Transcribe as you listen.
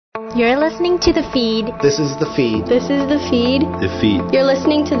You're listening to The Feed. This is The Feed. This is The Feed. The Feed. You're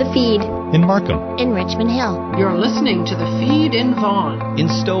listening to The Feed. In Markham. In Richmond Hill. You're listening to The Feed in Vaughan. In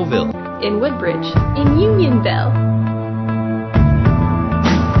Stouffville. In Woodbridge. In Unionville.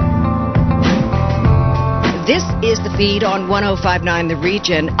 This is The Feed on 105.9 The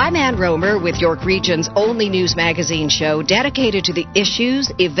Region. I'm Ann Romer with York Region's only news magazine show dedicated to the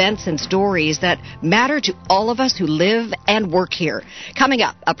issues, events, and stories that matter to all of us who live and work here. Coming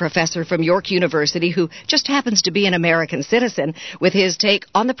up, a professor from York University who just happens to be an American citizen with his take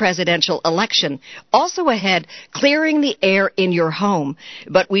on the presidential election. Also ahead, clearing the air in your home.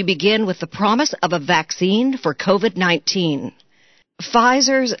 But we begin with the promise of a vaccine for COVID-19.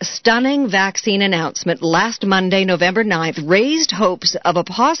 Pfizer's stunning vaccine announcement last Monday, November 9th, raised hopes of a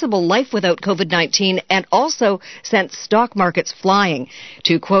possible life without COVID-19 and also sent stock markets flying.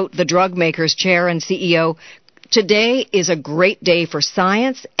 To quote the drug maker's chair and CEO, "Today is a great day for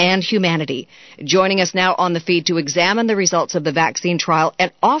science and humanity." Joining us now on the feed to examine the results of the vaccine trial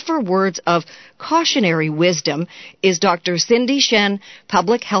and offer words of cautionary wisdom is Dr. Cindy Shen,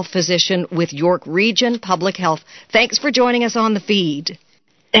 public health physician with York Region Public Health. Thanks for joining us on the feed.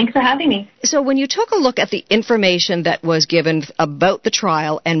 Thanks for having me. So when you took a look at the information that was given about the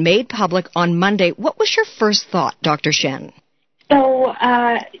trial and made public on Monday, what was your first thought, Dr. Shen? So,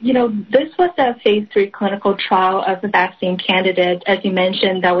 this was a phase 3 clinical trial of the vaccine candidate, as you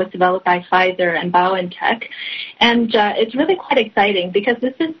mentioned, that was developed by Pfizer and BioNTech. And it's really quite exciting because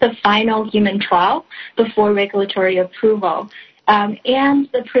this is the final human trial before regulatory approval. And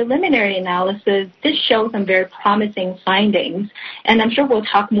the preliminary analysis did show some very promising findings, and I'm sure we'll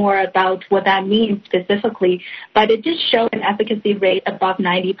talk more about what that means specifically, but it did show an efficacy rate above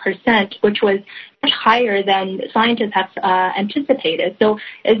 90%, which was much higher than scientists have anticipated. So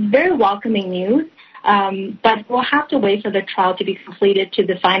it's very welcoming news. But we'll have to wait for the trial to be completed to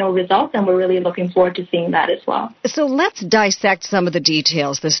the final results, and we're really looking forward to seeing that as well. So let's dissect some of the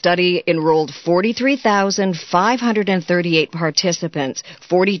details. The study enrolled 43,538 participants,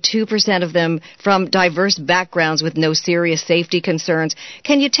 42% of them from diverse backgrounds with no serious safety concerns.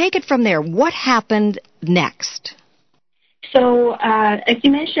 Can you take it from there? What happened next? So, as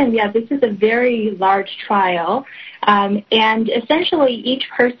you mentioned, this is a very large trial, and essentially each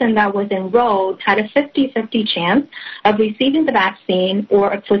person that was enrolled had a 50-50 chance of receiving the vaccine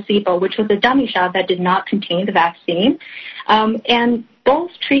or a placebo, which was a dummy shot that did not contain the vaccine. And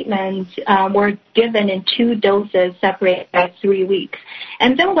both treatments were given in 2 doses separated by 3 weeks.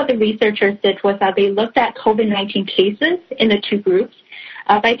 And then what the researchers did was that they looked at COVID-19 cases in the 2 groups,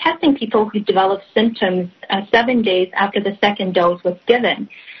 by testing people who developed symptoms 7 days after the second dose was given.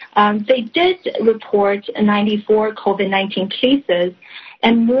 They did report 94 COVID-19 cases,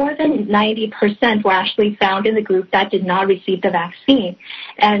 and more than 90% were actually found in the group that did not receive the vaccine.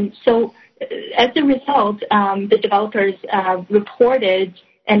 And so as a result, the developers reported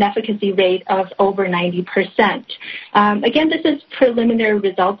an efficacy rate of over 90%. Again, this is preliminary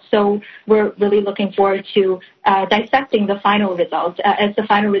results, so we're really looking forward to dissecting the final results, as the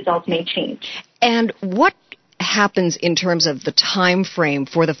final results may change. And what happens in terms of the time frame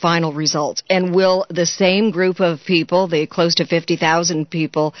for the final results? And will the same group of people, the close to 50,000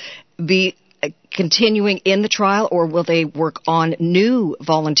 people, be continuing in the trial, or will they work on new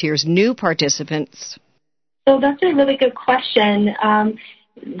volunteers, new participants? So that's a really good question.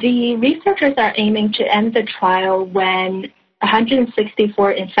 The researchers are aiming to end the trial when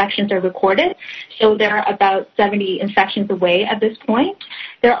 164 infections are recorded, so they're about 70 infections away at this point.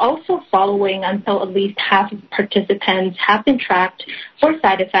 They're also following until at least half of participants have been tracked for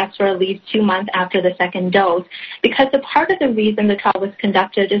side effects for at least 2 months after the second dose, because a part of the reason the trial was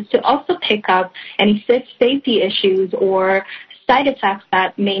conducted is to also pick up any safety issues or side effects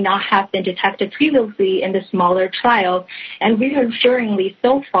that may not have been detected previously in the smaller trials, and reassuringly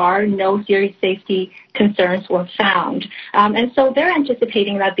so far, no serious safety concerns were found. And so they're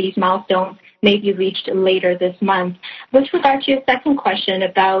anticipating that these milestones may be reached later this month. With regard to your second question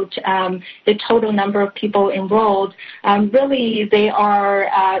about the total number of people enrolled, really they are,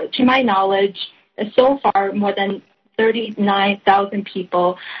 to my knowledge, so far more than 39,000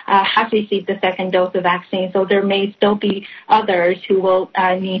 people have received the second dose of vaccine, so there may still be others who will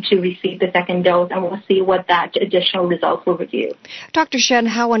need to receive the second dose, and we'll see what that additional results will review. Dr. Shen,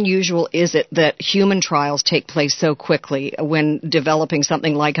 how unusual is it that human trials take place so quickly when developing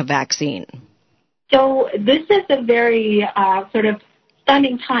something like a vaccine? So this is a very sort of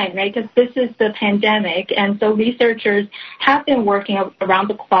stunning time, right? Because this is the pandemic, and so researchers have been working around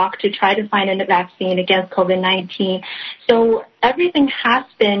the clock to try to find a vaccine against COVID-19. So everything has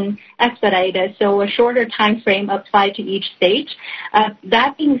been expedited, so a shorter time frame applied to each stage.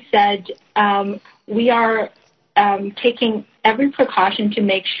 That being said, we are taking every precaution to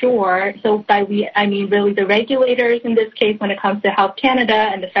make sure, so by we, I mean really the regulators in this case when it comes to Health Canada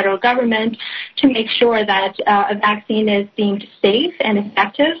and the federal government, to make sure that a vaccine is deemed safe and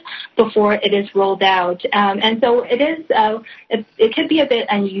effective before it is rolled out. And so it could be a bit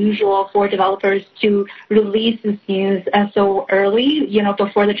unusual for developers to release this news so early,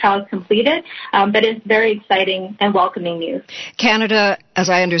 before the trial is completed, but it's very exciting and welcoming news. Canada, as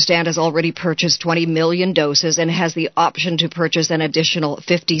I understand, has already purchased 20 million doses and has the option to purchase an additional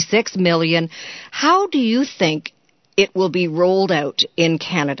 56 million. How do you think it will be rolled out in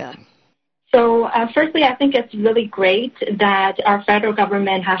Canada? So firstly, I think it's really great that our federal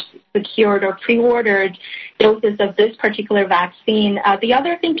government has secured or pre-ordered doses of this particular vaccine. The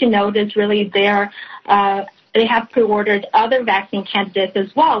other thing to note is really they have pre-ordered other vaccine candidates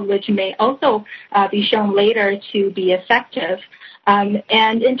as well, which may also be shown later to be effective.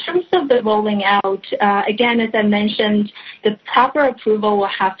 And in terms of the rolling out, again, as I mentioned, the proper approval will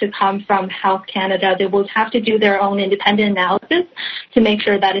have to come from Health Canada. They will have to do their own independent analysis to make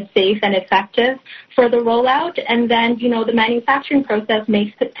sure that it's safe and effective for the rollout. And then, the manufacturing process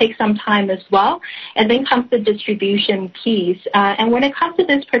may take some time as well. And then comes the distribution piece. And when it comes to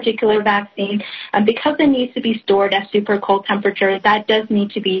this particular vaccine, because it needs to be stored at super cold temperature, that does need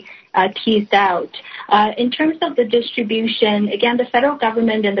to be teased out. In terms of the distribution, again, the federal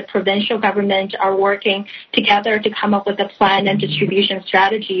government and the provincial government are working together to come up with a plan and distribution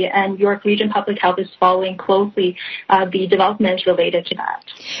strategy, and York Region Public Health is following closely the developments related to that.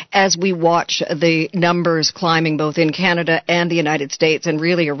 As we watch the numbers climbing both in Canada and the United States and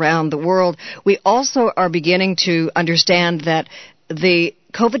really around the world, we also are beginning to understand that the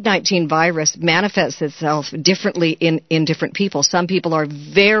COVID-19 virus manifests itself differently in different people. Some people are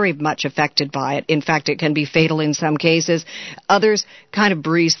very much affected by it. In fact, it can be fatal in some cases. Others kind of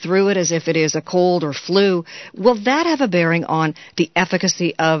breeze through it as if it is a cold or flu. Will that have a bearing on the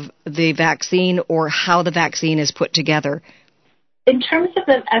efficacy of the vaccine or how the vaccine is put together? In terms of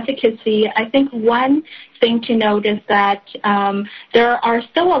the efficacy, I think one thing to note is that there are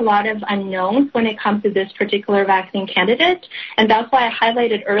still a lot of unknowns when it comes to this particular vaccine candidate, and that's why I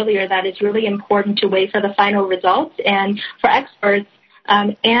highlighted earlier that it's really important to wait for the final results and for experts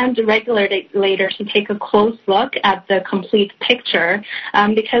and regulators to take a close look at the complete picture,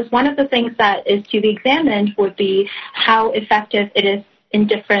 because one of the things that is to be examined would be how effective it is in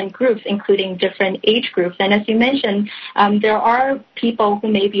different groups, including different age groups. And as you mentioned, there are people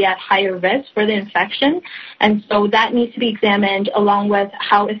who may be at higher risk for the infection, and so that needs to be examined along with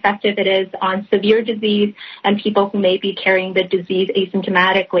how effective it is on severe disease and people who may be carrying the disease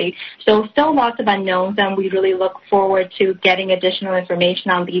asymptomatically. So still lots of unknowns, and we really look forward to getting additional information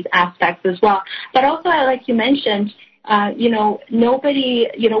on these aspects as well. But also, like you mentioned,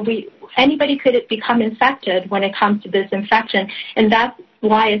 anybody could become infected when it comes to this infection, and that's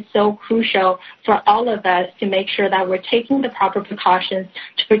why it's so crucial for all of us to make sure that we're taking the proper precautions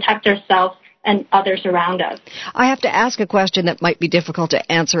to protect ourselves and others around us. I have to ask a question that might be difficult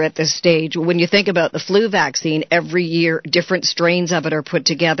to answer at this stage. When you think about the flu vaccine, every year different strains of it are put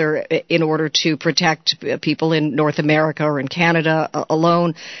together in order to protect people in North America or in Canada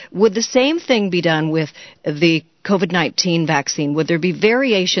alone. Would the same thing be done with the COVID-19 vaccine? Would there be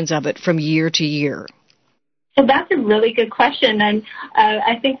variations of it from year to year? So that's a really good question, and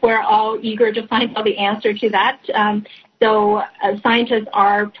I think we're all eager to find out the answer to that. So scientists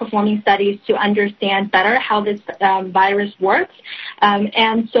are performing studies to understand better how this virus works.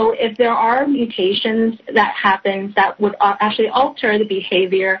 And so if there are mutations that happen that would actually alter the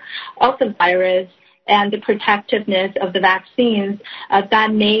behavior of the virus and the protectiveness of the vaccines,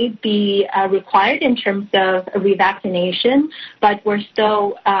 that may be required in terms of revaccination, but we're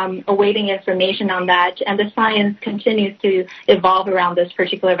still awaiting information on that, and the science continues to evolve around this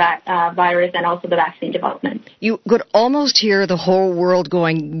particular virus and also the vaccine development. You could almost hear the whole world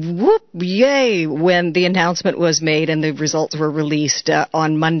going, whoop, yay, when the announcement was made and the results were released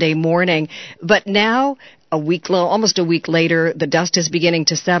on Monday morning. But now, almost a week later, the dust is beginning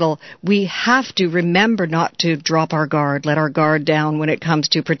to settle. We have to remember not to drop our guard, let our guard down when it comes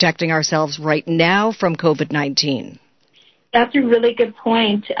to protecting ourselves right now from COVID-19. That's a really good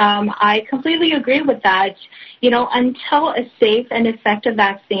point. I completely agree with that. Until a safe and effective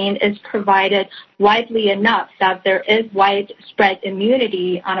vaccine is provided widely enough that there is widespread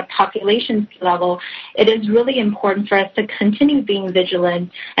immunity on a population level, it is really important for us to continue being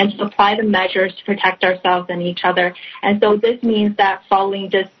vigilant and to apply the measures to protect ourselves and each other. And so this means that following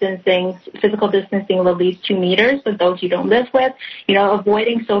distancing, physical distancing of at least 2 meters with those you don't live with,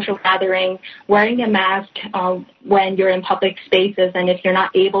 avoiding social gathering, wearing a mask when you're in public spaces, and if you're not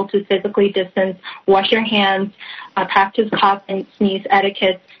able to physically distance, wash your hands, practice cough and sneeze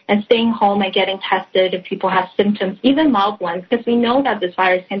etiquette, and staying home and getting tested if people have symptoms, even mild ones, because we know that this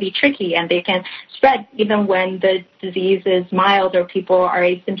virus can be tricky and they can spread even when the disease is mild or people are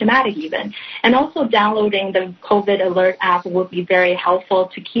asymptomatic even. And also downloading the COVID Alert app will be very helpful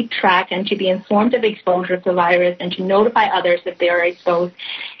to keep track and to be informed of exposure to the virus and to notify others if they are exposed.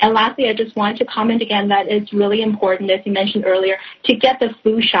 And lastly, I just want to comment again that it's really important, as you mentioned earlier, to get the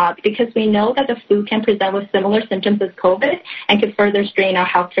flu shot, because we know that the flu can present with similar symptoms as COVID and can further strain our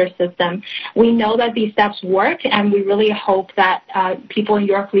healthcare system. We know that these steps work, and we really hope that people in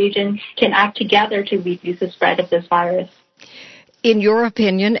York Region can act together to reduce the spread of this virus. In your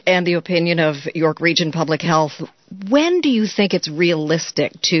opinion and the opinion of York Region Public Health, when do you think it's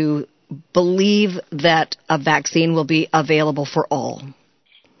realistic to believe that a vaccine will be available for all?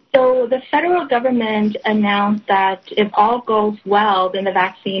 So the federal government announced that if all goes well, then the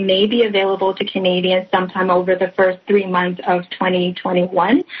vaccine may be available to Canadians sometime over the first 3 months of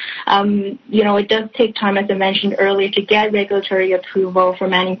 2021. It does take time, as I mentioned earlier, to get regulatory approval for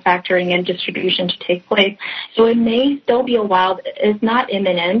manufacturing and distribution to take place. So it may still be a while. It's not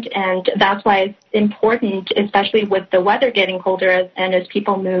imminent, and that's why it's important, especially with the weather getting colder and as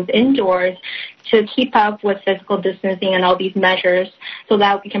people move indoors, to keep up with physical distancing and all these measures so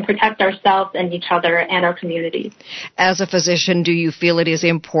that we can protect ourselves and each other and our community. As a physician, do you feel it is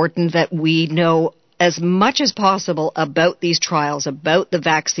important that we know as much as possible about these trials, about the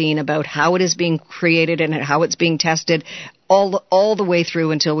vaccine, about how it is being created and how it's being tested, all the way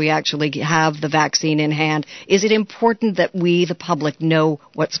through until we actually have the vaccine in hand? Is it important that we, the public, know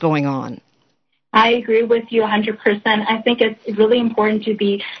what's going on? I agree with you 100%. I think it's really important to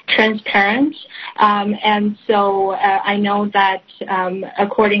be transparent. And so I know that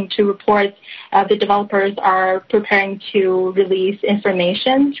according to reports, the developers are preparing to release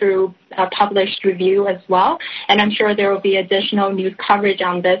information through a published review as well. And I'm sure there will be additional news coverage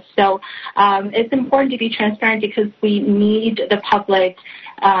on this. So it's important to be transparent because we need the public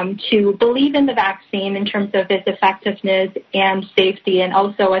to believe in the vaccine in terms of its effectiveness and safety. And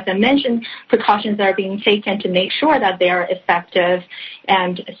also, as I mentioned, precautions are being taken to make sure that they are effective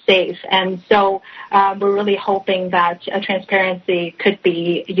and safe. And so we're really hoping that transparency could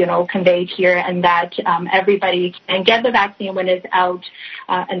be, conveyed here and that everybody can get the vaccine when it's out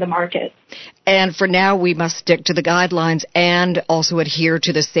in the market. And for now, we must stick to the guidelines and also adhere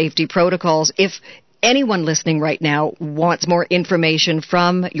to the safety protocols. If anyone listening right now wants more information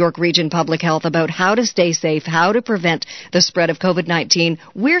from York Region Public Health about how to stay safe, how to prevent the spread of COVID-19,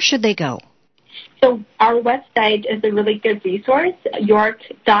 where should they go? So our website is a really good resource,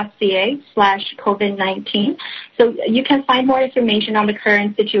 york.ca/COVID-19. So you can find more information on the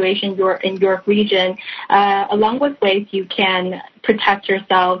current situation in York Region, along with ways you can protect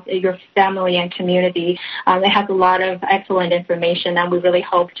yourself, your family, and community. It has a lot of excellent information, and we really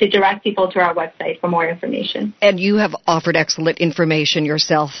hope to direct people to our website for more information. And you have offered excellent information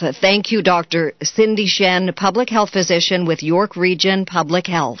yourself. Thank you, Dr. Cindy Shen, public health physician with York Region Public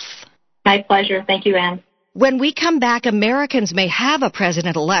Health. My pleasure. Thank you, Anne. When we come back, Americans may have a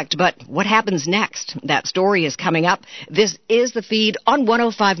president-elect, but what happens next? That story is coming up. This is The Feed on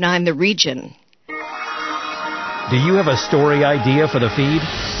 105.9 The Region. Do you have a story idea for The Feed?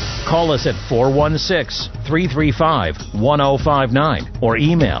 Call us at 416-335-1059 or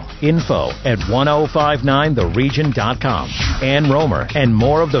email info@1059theregion.com. Ann Romer and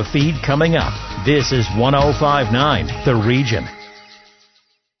more of The Feed coming up. This is 105.9 The Region.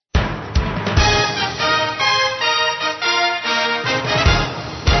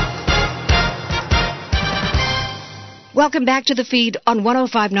 Welcome back to The Feed on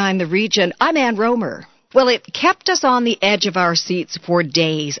 105.9 The Region. I'm Ann Romer. Well, it kept us on the edge of our seats for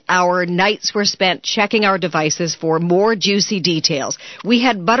days. Our nights were spent checking our devices for more juicy details. We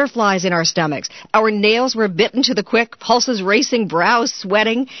had butterflies in our stomachs. Our nails were bitten to the quick, pulses racing, brows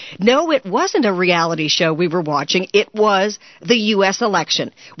sweating. No, it wasn't a reality show we were watching. It was the U.S.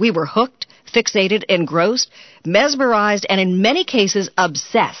 election. We were hooked, fixated, engrossed, mesmerized, and in many cases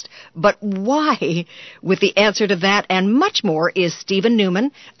obsessed. But why? With the answer to that and much more is Stephen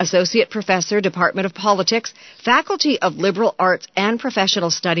Newman, Associate Professor, Department of Politics, Faculty of Liberal Arts and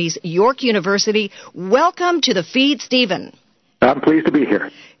Professional Studies, York University. Welcome to the feed, Stephen. I'm pleased to be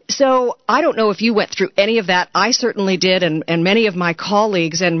here. So I don't know if you went through any of that. I certainly did, and many of my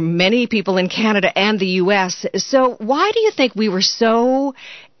colleagues and many people in Canada and the U.S. So why do you think we were so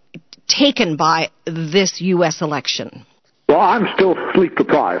taken by this U.S. election? Well, I'm still sleep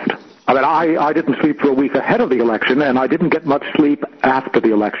deprived. I mean, I didn't sleep for a week ahead of the election, and I didn't get much sleep after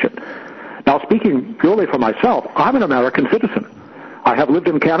the election. Now, speaking purely for myself, I'm an American citizen. I have lived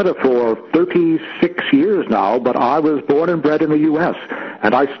in Canada for 36 years now, but I was born and bred in the U.S.,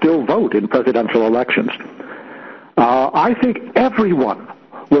 and I still vote in presidential elections. I think everyone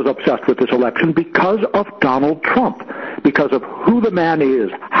was obsessed with this election because of Donald Trump, because of who the man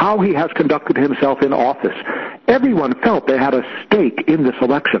is, how he has conducted himself in office. Everyone felt they had a stake in this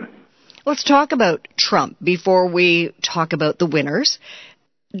election. Let's talk about Trump before we talk about the winners.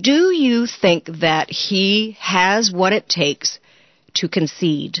 Do you think that he has what it takes to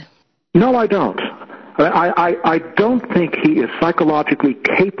concede? No, I don't. I don't think he is psychologically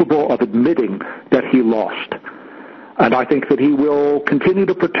capable of admitting that he lost. And I think that he will continue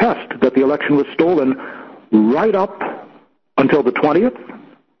to protest that the election was stolen right up until the 20th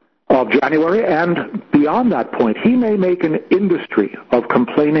of January. And beyond that point, he may make an industry of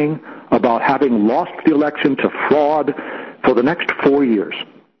complaining about having lost the election to fraud for the next 4 years.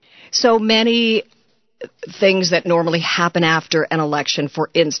 So many things that normally happen after an election, for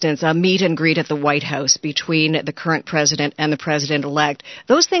instance, a meet and greet at the White House between the current president and the president-elect,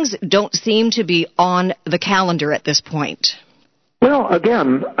 those things don't seem to be on the calendar at this point. Well,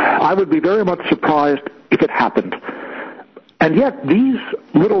 again, I would be very much surprised if it happened. And yet these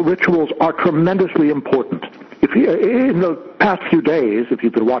little rituals are tremendously important. If you, in the past few days, if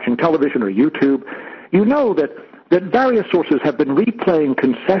you've been watching television or YouTube, you know that various sources have been replaying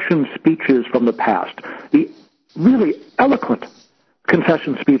concession speeches from the past. The really eloquent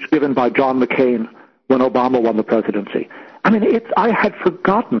concession speech given by John McCain when Obama won the presidency. I mean, I had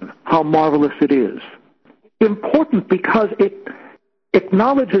forgotten how marvelous it is. Important because it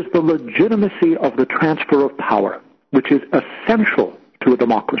acknowledges the legitimacy of the transfer of power, which is essential to a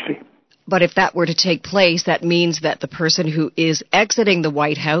democracy. But if that were to take place, that means that the person who is exiting the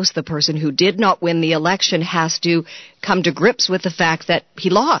White House, the person who did not win the election, has to come to grips with the fact that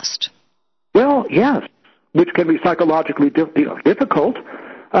he lost. Well, yes, which can be psychologically difficult.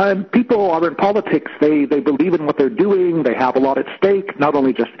 People are in politics. They believe in what they're doing. They have a lot at stake, not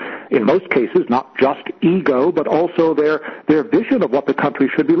only just, in most cases, not just ego, but also their vision of what the country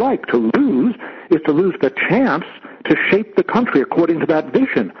should be like. To lose is to lose the chance to shape the country according to that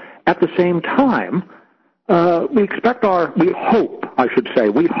vision. At the same time, we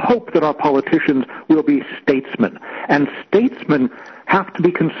hope that our politicians will be statesmen. And statesmen have to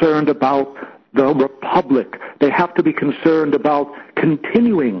be concerned about the republic. They have to be concerned about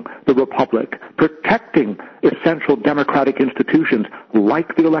continuing the republic, protecting essential democratic institutions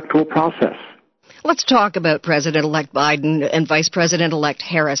like the electoral process. Let's talk about President-elect Biden and Vice President-elect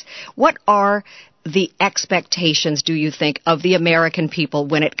Harris. What are the expectations, do you think, of the American people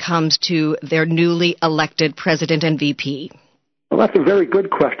when it comes to their newly elected president and VP? Well, that's a very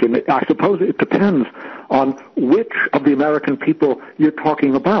good question. I suppose it depends on which of the American people you're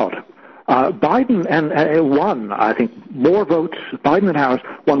talking about. Biden won, I think, more votes. Biden and Harris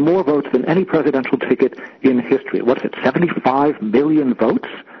won more votes than any presidential ticket in history. What is it, 75 million votes?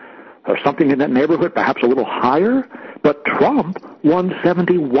 Or something in that neighborhood, perhaps a little higher. But Trump won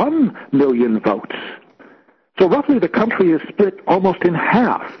 71 million votes. So roughly the country is split almost in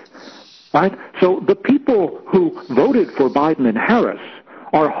half. Right? So the people who voted for Biden and Harris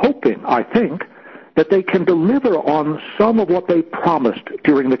are hoping, I think, that they can deliver on some of what they promised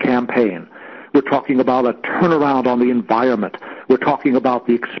during the campaign. We're talking about a turnaround on the environment. We're talking about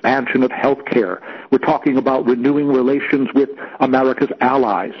the expansion of health care. We're talking about renewing relations with America's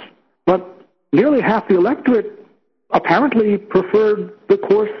allies. But nearly half the electorate apparently preferred the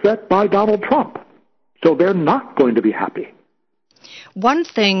course set by Donald Trump. So they're not going to be happy. One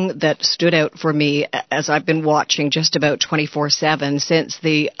thing that stood out for me as I've been watching just about 24/7 since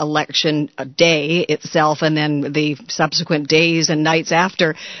the election day itself and then the subsequent days and nights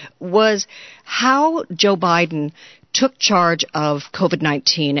after was how Joe Biden took charge of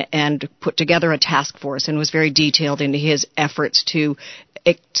COVID-19 and put together a task force and was very detailed in his efforts to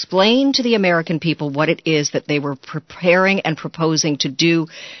explain to the American people what it is that they were preparing and proposing to do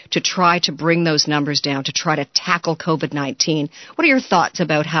to try to bring those numbers down, to try to tackle COVID-19. What are your thoughts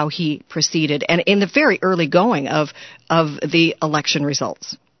about how he proceeded and in the very early going of the election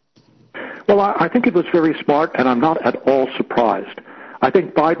results? Well, I think it was very smart, and I'm not at all surprised. I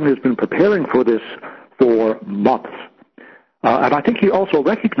think Biden has been preparing for this for months. And I think he also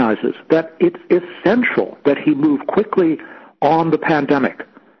recognizes that it's essential that he move quickly on the pandemic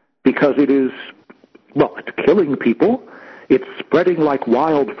because it's killing people. It's spreading like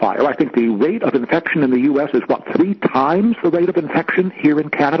wildfire. I think the rate of infection in the U.S. is, 3 times the rate of infection here in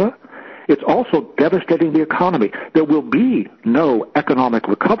Canada? It's also devastating the economy. There will be no economic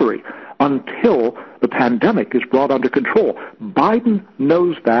recovery until the pandemic is brought under control. Biden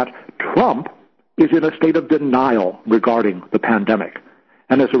knows that. Trump is in a state of denial regarding the pandemic.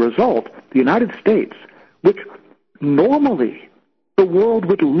 And as a result, the United States, which normally the world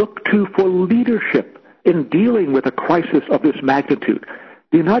would look to for leadership in dealing with a crisis of this magnitude,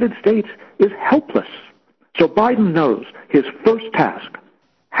 the United States is helpless. So Biden knows his first task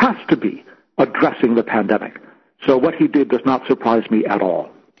has to be addressing the pandemic. So what he did does not surprise me at all.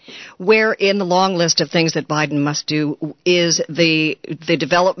 Where in the long list of things that Biden must do is the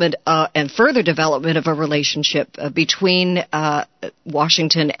development and further development of a relationship between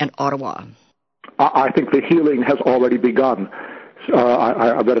Washington and Ottawa? I think the healing has already begun.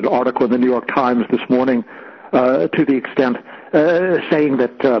 I read an article in the New York Times this morning to the extent saying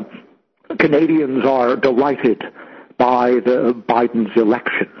that Canadians are delighted by Biden's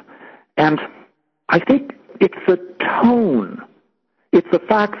election. And I think it's the tone. It's the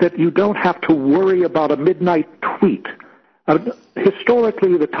fact that you don't have to worry about a midnight tweet.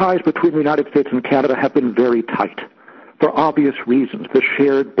 Historically, the ties between the United States and Canada have been very tight for obvious reasons. The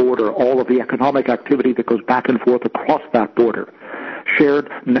shared border, all of the economic activity that goes back and forth across that border, shared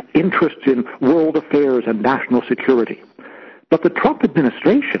interests in world affairs and national security. But the Trump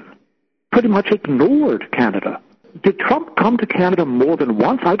administration pretty much ignored Canada. Did Trump come to Canada more than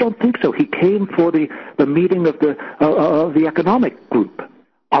once? I don't think so. He came for the meeting of the economic group.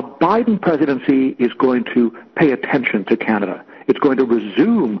 A Biden presidency is going to pay attention to Canada. It's going to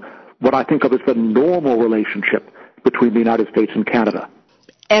resume what I think of as the normal relationship between the United States and Canada.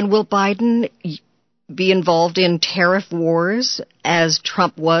 And will Biden be involved in tariff wars as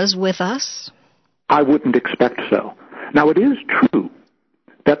Trump was with us? I wouldn't expect so. Now, it is true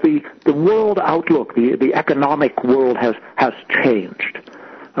that the world outlook, the economic world has changed.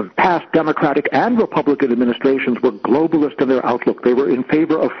 Past Democratic and Republican administrations were globalist in their outlook. They were in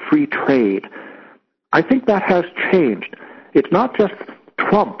favor of free trade. I think that has changed. It's not just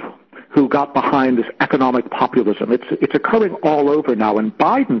Trump who got behind this economic populism. It's occurring all over now. And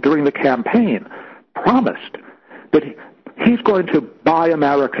Biden, during the campaign, promised that he's going to buy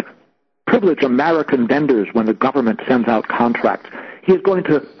American, privilege American vendors when the government sends out contracts. He is going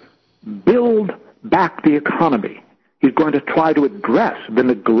to build back the economy. He's going to try to address the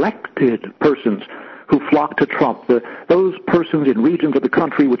neglected persons who flock to Trump, those persons in regions of the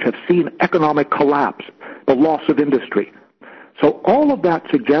country which have seen economic collapse, the loss of industry. So all of that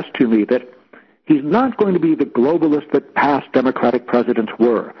suggests to me that he's not going to be the globalist that past Democratic presidents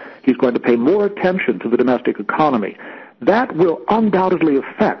were. He's going to pay more attention to the domestic economy. That will undoubtedly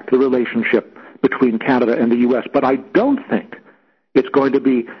affect the relationship between Canada and the U.S., but I don't think it's going to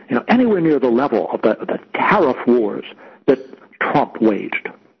be anywhere near the level of the tariff wars that Trump waged.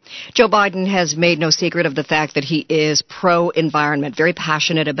 Joe Biden has made no secret of the fact that he is pro-environment, very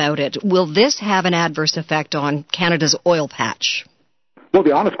passionate about it. Will this have an adverse effect on Canada's oil patch? Well,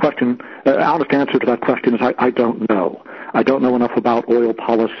 the honest answer to that question is I don't know. I don't know enough about oil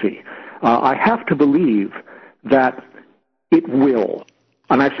policy. I have to believe that it will.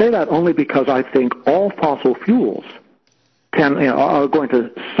 And I say that only because I think all fossil fuels are going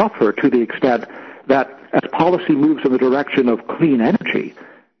to suffer to the extent that as policy moves in the direction of clean energy,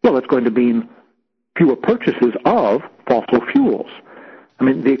 well, it's going to mean fewer purchases of fossil fuels. I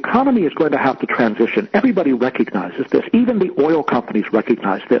mean, the economy is going to have to transition. Everybody recognizes this. Even the oil companies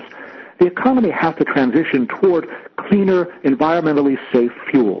recognize this. The economy has to transition toward cleaner, environmentally safe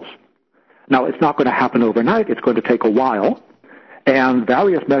fuels. Now, it's not going to happen overnight. It's going to take a while. And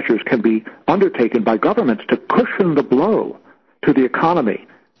various measures can be undertaken by governments to cushion the blow to the economy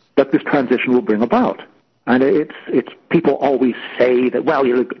that this transition will bring about. And it's people always say that, well,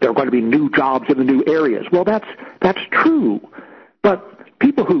 there are going to be new jobs in the new areas. Well, that's true. But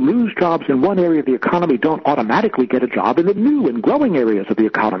people who lose jobs in one area of the economy don't automatically get a job in the new and growing areas of the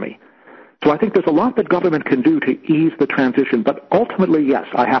economy. So I think there's a lot that government can do to ease the transition. But ultimately, yes,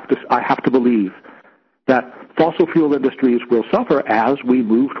 I have to believe that fossil fuel industries will suffer as we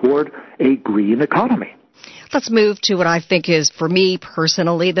move toward a green economy. Let's move to what I think is, for me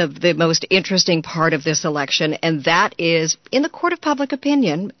personally, the most interesting part of this election, and that is, in the court of public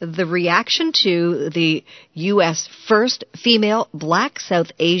opinion, the reaction to the U.S. first female black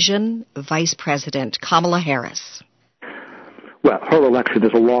South Asian vice president, Kamala Harris. Well, her election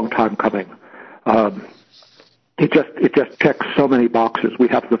is a long time coming. It just checks so many boxes. We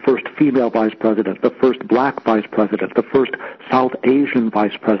have the first female vice president, the first black vice president, the first South Asian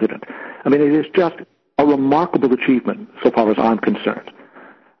vice president. I mean, it is just a remarkable achievement so far as I'm concerned.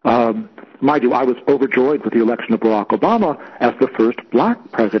 Mind you, I was overjoyed with the election of Barack Obama as the first black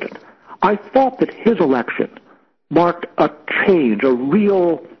president. I thought that his election marked a change, a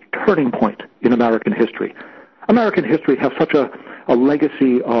real turning point in American history. American history has such a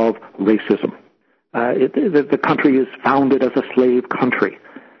legacy of racism. The country is founded as a slave country.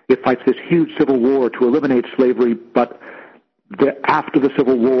 It fights this huge civil war to eliminate slavery, but after the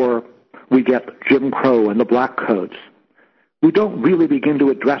Civil War, we get Jim Crow and the Black Codes. We don't really begin to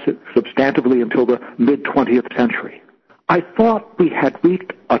address it substantively until the mid-20th century. I thought we had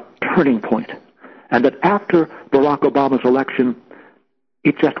reached a turning point, and that after Barack Obama's election,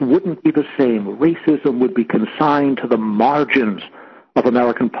 it just wouldn't be the same. Racism would be consigned to the margins of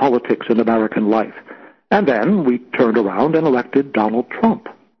American politics and American life. And then we turned around and elected Donald Trump,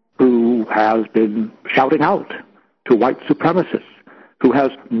 who has been shouting out to white supremacists, who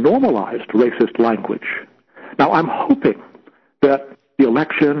has normalized racist language. Now, I'm hoping that the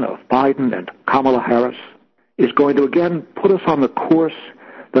election of Biden and Kamala Harris is going to again put us on the course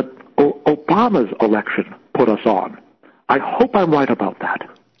that Obama's election put us on. I hope I'm right about that.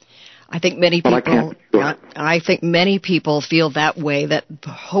 I think many people, I think many people feel that way, that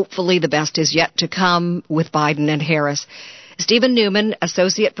hopefully the best is yet to come with Biden and Harris. Stephen Newman,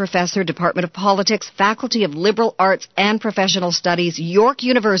 Associate Professor, Department of Politics, Faculty of Liberal Arts and Professional Studies, York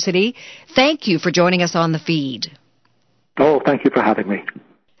University. Thank you for joining us on The Feed. Oh, thank you for having me.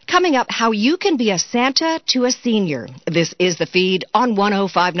 Coming up, how you can be a Santa to a senior. This is The Feed on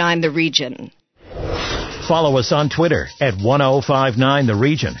 105.9 The Region. Follow us on Twitter at 1059 The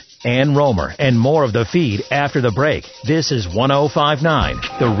Region. Ann Romer and more of The Feed after the break. This is 1059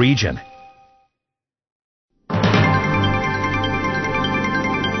 The Region.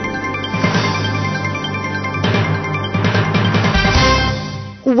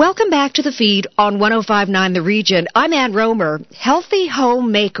 Welcome back to The Feed on 105.9 The Region. I'm Ann Romer. Healthy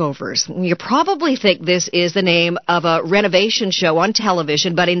Home Makeovers. You probably think this is the name of a renovation show on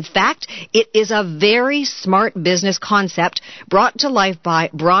television, but in fact, it is a very smart business concept brought to life by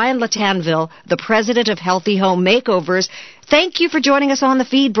Brian Latanville, the president of Healthy Home Makeovers. Thank you for joining us on The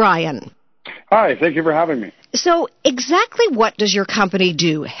Feed, Brian. Hi, thank you for having me. So exactly what does your company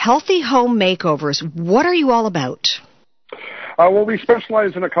do? Healthy Home Makeovers. What are you all about? Well, we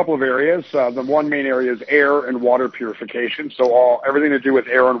specialize in a couple of areas. The one main area is air and water purification, so everything to do with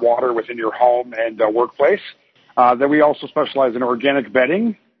air and water within your home and workplace. Then we also specialize in organic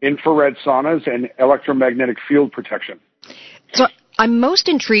bedding, infrared saunas, and electromagnetic field protection. So I'm most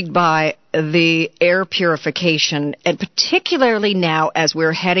intrigued by the air purification, and particularly now as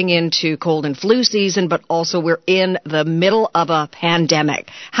we're heading into cold and flu season, but also we're in the middle of a pandemic.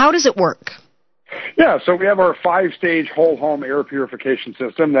 How does it work? Yeah, so we have our 5-stage whole home air purification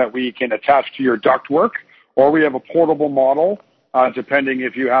system that we can attach to your ductwork, or we have a portable model, depending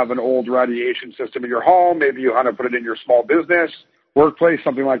if you have an old radiation system in your home, maybe you want to put it in your small business, workplace,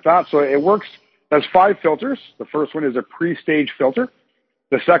 something like that. So it works as 5 filters. The first one is a pre-stage filter.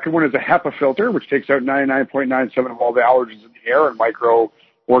 The second one is a HEPA filter, which takes out 99.97% of all the allergens in the air and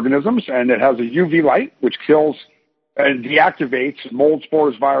microorganisms, and it has a UV light, which kills and deactivates mold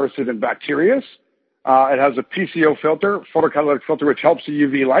spores, viruses, and bacteria. It has a PCO filter, photocatalytic filter, which helps the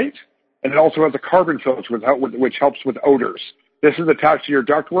UV light, and it also has a carbon filter, which helps with odors. This is attached to your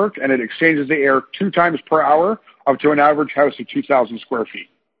ductwork, and it exchanges the air 2 times per hour up to an average house of 2,000 square feet.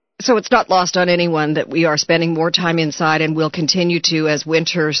 So it's not lost on anyone that we are spending more time inside and will continue to as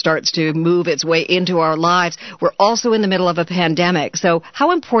winter starts to move its way into our lives. We're also in the middle of a pandemic. So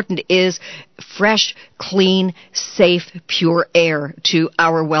how important is fresh, clean, safe, pure air to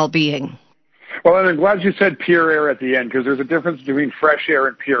our well-being? Well, and I'm glad you said pure air at the end, because there's a difference between fresh air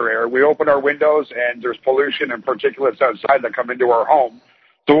and pure air. We open our windows and there's pollution and particulates outside that come into our home.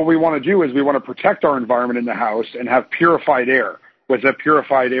 So what we want to do is we want to protect our environment in the house and have purified air with a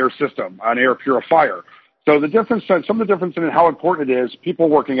purified air system, an air purifier. So the difference, some of the difference in how important it is, people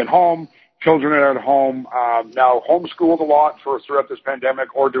working at home, children are at home, now homeschooled a lot throughout this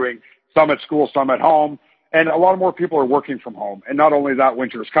pandemic, or doing some at school, some at home. And a lot more people are working from home. And not only that,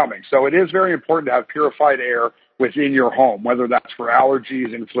 winter is coming. So it is very important to have purified air within your home, whether that's for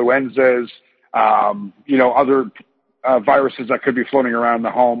allergies, influenzas, other viruses that could be floating around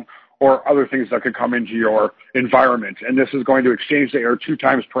the home, or other things that could come into your environment. And this is going to exchange the air 2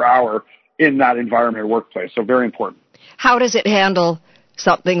 times per hour in that environment or workplace. So very important. How does it handle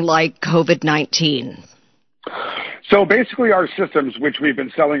something like COVID-19? So basically our systems, which we've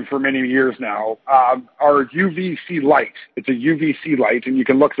been selling for many years now, are UVC light. It's a UVC light, and you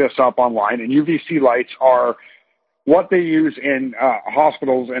can look this up online. And UVC lights are what they use in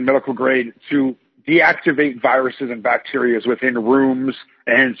hospitals and medical grade to deactivate viruses and bacteria within rooms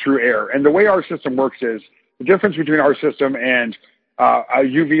and through air. And the way our system works is the difference between our system and a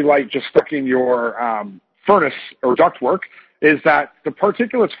UV light just stuck in your furnace or ductwork is that the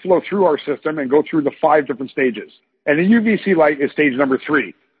particulates flow through our system and go through the 5 different stages. And the UVC light is stage number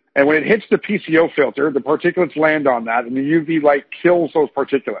 3. And when it hits the PCO filter, the particulates land on that, and the UV light kills those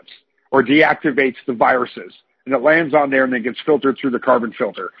particulates or deactivates the viruses. And it lands on there and then gets filtered through the carbon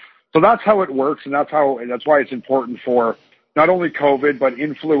filter. So that's how it works, and that's why it's important for not only COVID, but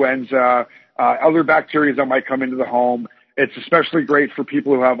influenza, other bacteria that might come into the home. It's especially great for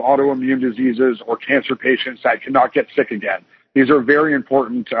people who have autoimmune diseases or cancer patients that cannot get sick again. These are very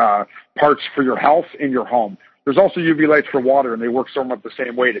important parts for your health in your home. There's also UV lights for water, and they work somewhat the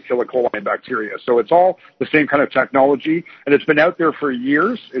same way to kill E. coli and bacteria. So it's all the same kind of technology, and it's been out there for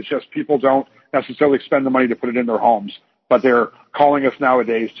years. It's just people don't necessarily spend the money to put it in their homes, but they're calling us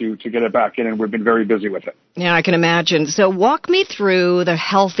nowadays to get it back in, and we've been very busy with it. Yeah, I can imagine. So walk me through the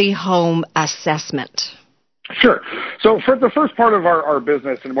Healthy Home Assessment. Sure. So for the first part of our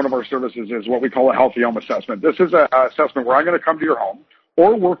business and one of our services is what we call a Healthy Home Assessment. This is an assessment where I'm going to come to your home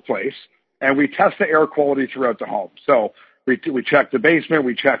or workplace, and we test the air quality throughout the home. So we check the basement,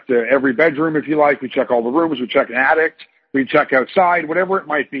 we check every bedroom, if you like, we check all the rooms, we check an attic, we check outside, whatever it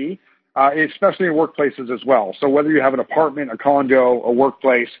might be, especially in workplaces as well. So whether you have an apartment, a condo, a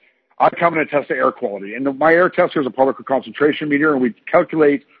workplace, I come in and test the air quality. And my air tester is a particle concentration meter, and we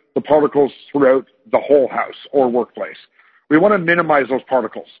calculate the particles throughout the whole house or workplace. We want to minimize those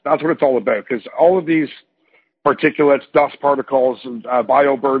particles. That's what it's all about, because all of these particulates, dust particles,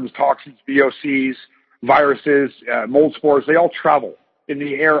 bioburdens, toxins, VOCs, viruses, mold spores, they all travel in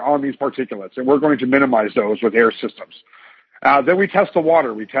the air on these particulates, and we're going to minimize those with air systems. Then we test the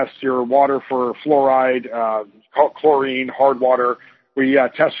water. We test your water for fluoride, chlorine, hard water. We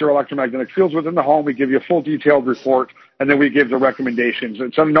test your electromagnetic fields within the home. We give you a full detailed report, and then we give the recommendations.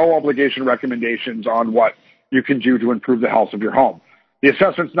 It's some no-obligation recommendations on what you can do to improve the health of your home. The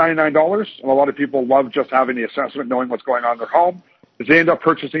assessment's $99, and a lot of people love just having the assessment, knowing what's going on in their home. If they end up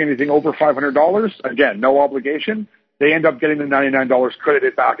purchasing anything over $500, again, no obligation, they end up getting the $99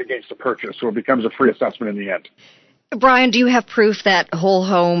 credited back against the purchase, so it becomes a free assessment in the end. Brian, do you have proof that whole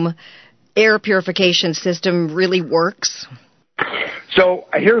home air purification system really works? So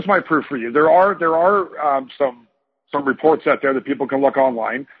here's my proof for you. There are some reports out there that people can look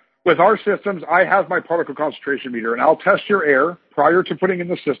online. With our systems, I have my particle concentration meter, and I'll test your air prior to putting in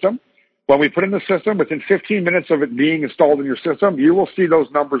the system. When we put in the system, within 15 minutes of it being installed in your system, you will see those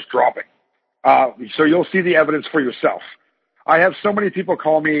numbers dropping. So you'll see the evidence for yourself. I have so many people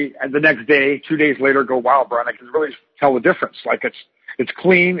call me and the next day, 2 days later, go, wow, Brian, I can really tell the difference. Like it's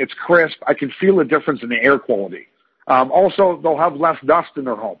clean, it's crisp. I can feel the difference in the air quality. Also, they'll have less dust in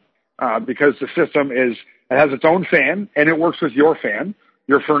their home because the system it has its own fan, and it works with your fan,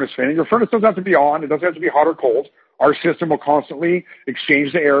 your furnace fan. And your furnace doesn't have to be on. It doesn't have to be hot or cold. Our system will constantly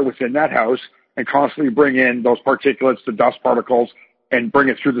exchange the air within that house and constantly bring in those particulates, the dust particles, and bring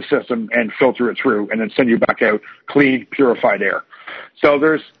it through the system and filter it through and then send you back out clean, purified air. So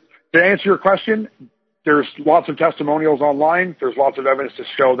to answer your question, there's lots of testimonials online. There's lots of evidence to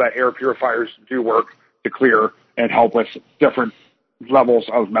show that air purifiers do work to clear and help with different levels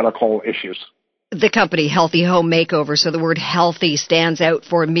of medical issues. The company Healthy Home Makeover, so the word healthy stands out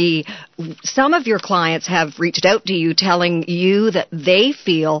for me. Some of your clients have reached out to you telling you that they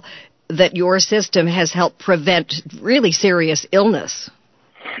feel that your system has helped prevent really serious illness.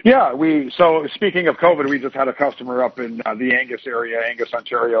 Yeah, so speaking of COVID, we just had a customer up in the Angus area, Angus,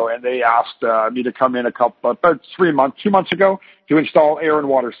 Ontario, and they asked me to come in about 2 months ago to install air and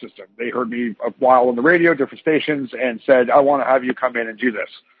water system. They heard me a while on the radio, different stations, and said, I want to have you come in and do this.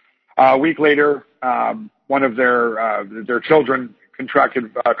 A week later, one of their children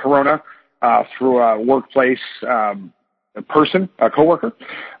contracted corona through a workplace a coworker.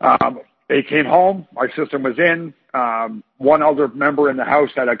 They came home. Our system was in. One other member in the house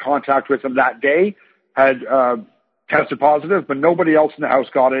that had contact with them that day had tested positive, but nobody else in the house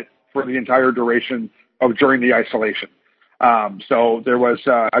got it for the entire duration during the isolation. So there was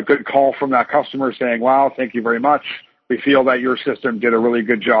a good call from that customer saying, wow, thank you very much. We feel that your system did a really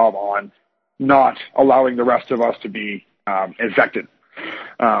good job on not allowing the rest of us to be infected.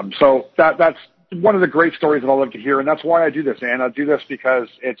 So that's one of the great stories that I love to hear, and that's why I do this, Anne. I do this because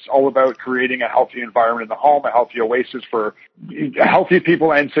it's all about creating a healthy environment in the home, a healthy oasis for healthy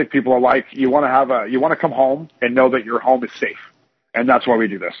people and sick people alike. You want to come home and know that your home is safe, and that's why we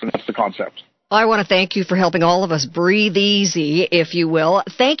do this, and that's the concept. I want to thank you for helping all of us breathe easy, if you will.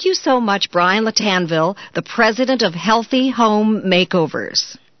 Thank you so much, Brian Latanville, the president of Healthy Home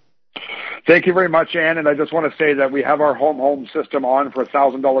Makeovers. Thank you very much, Anne. And I just want to say that we have our home system on for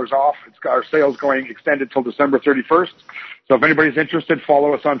 $1,000 off. It's got our sales going extended till December 31st. So if anybody's interested,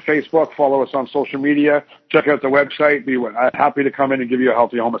 follow us on Facebook, follow us on social media, check out the website. Be happy to come in and give you a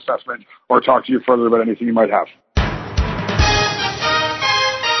healthy home assessment or talk to you further about anything you might have.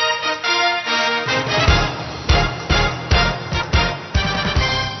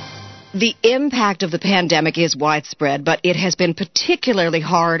 The impact of the pandemic is widespread, but it has been particularly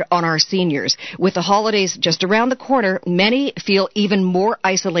hard on our seniors. With the holidays just around the corner, many feel even more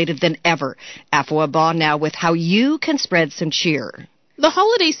isolated than ever. Afua Ba now with how you can spread some cheer. The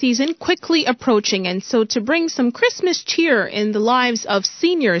holiday season quickly approaching, and so to bring some Christmas cheer in the lives of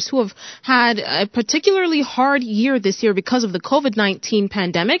seniors who have had a particularly hard year this year because of the COVID-19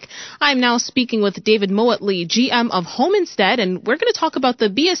 pandemic, I'm now speaking with David Moatley, GM of Home Instead, and we're going to talk about the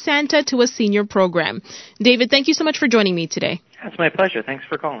Be a Santa to a Senior program. David, thank you so much for joining me today. It's my pleasure. Thanks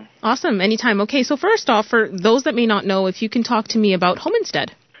for calling. Awesome. Anytime. Okay, so first off, for those that may not know, if you can talk to me about Home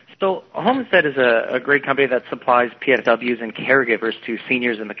Instead. So Home Instead is a great company that supplies PSWs and caregivers to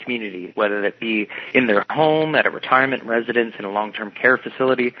seniors in the community, whether that be in their home, at a retirement residence, in a long-term care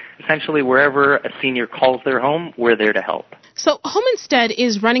facility. Essentially, wherever a senior calls their home, we're there to help. So Home Instead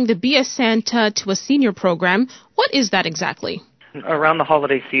is running the Be a Santa to a Senior program. What is that exactly? Around the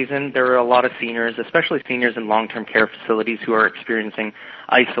holiday season, there are a lot of seniors, especially seniors in long-term care facilities, who are experiencing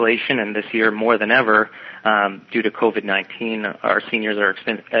isolation, and this year more than ever, due to COVID-19, our seniors are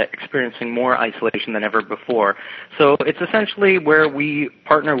experiencing more isolation than ever before. So it's essentially where we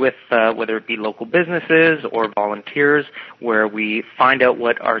partner with, whether it be local businesses or volunteers, where we find out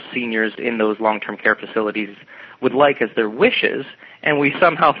what our seniors in those long-term care facilities would like as their wishes, and we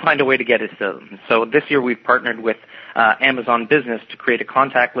somehow find a way to get it to them. So this year we've partnered with Amazon Business to create a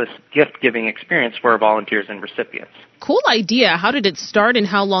contactless gift-giving experience for our volunteers and recipients. Cool idea. How did it start, and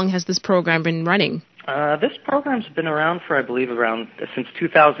how long has this program been running? This program's been around for, I believe, since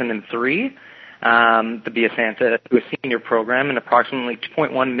 2003. The Be a Santa to a Senior program, and approximately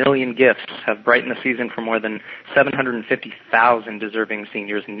 2.1 million gifts have brightened the season for more than 750,000 deserving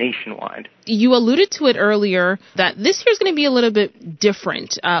seniors nationwide. You alluded to it earlier that this year's going to be a little bit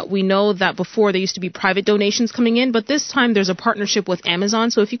different. We know that before there used to be private donations coming in, but this time there's a partnership with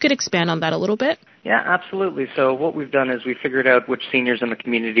Amazon. So if you could expand on that a little bit. Yeah, absolutely. So what we've done is we figured out which seniors in the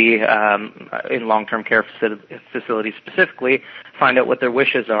community, in long-term care facilities specifically, find out what their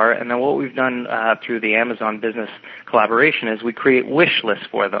wishes are, and then what we've done through the Amazon Business collaboration is we create wish lists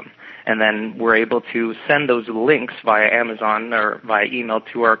for them. And then we're able to send those links via Amazon or via email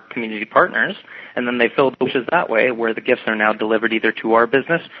to our community partners, and then they fill the wishes that way, where the gifts are now delivered either to our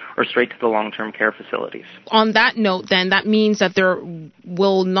business or straight to the long-term care facilities. On that note, then, that means that there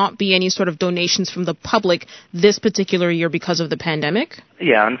will not be any sort of donations from the public this particular year because of the pandemic?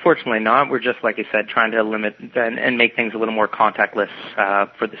 Yeah, unfortunately not. We're just, like I said, trying to limit and make things a little more contactless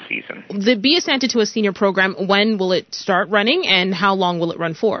for the season. The Be a Santa to a Senior program, when will it start running, and how long will it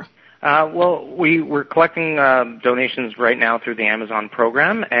run for? Well, we're collecting donations right now through the Amazon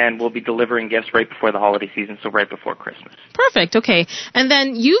program, and we'll be delivering gifts right before the holiday season, so right before Christmas. Perfect. Okay. And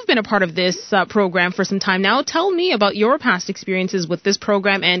then you've been a part of this program for some time now. Tell me about your past experiences with this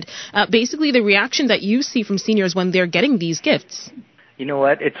program and basically the reaction that you see from seniors when they're getting these gifts. You know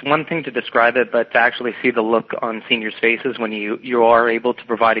what? It's one thing to describe it, but to actually see the look on seniors' faces when you are able to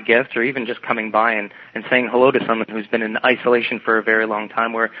provide a gift, or even just coming by and saying hello to someone who's been in isolation for a very long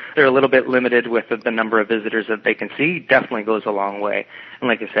time, where they're a little bit limited with the number of visitors that they can see, definitely goes a long way. And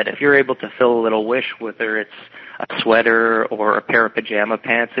like I said, if you're able to fill a little wish, whether it's a sweater or a pair of pajama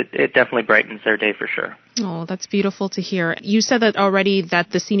pants, it definitely brightens their day for sure. Oh, that's beautiful to hear. You said that already,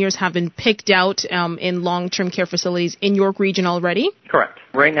 that the seniors have been picked out in long-term care facilities in York Region already? Correct.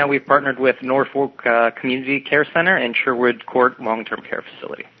 Right now we've partnered with Norfolk Community Care Center and Sherwood Court Long-Term Care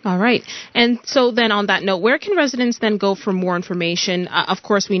Facility. All right. And so then on that note, where can residents then go for more information? Of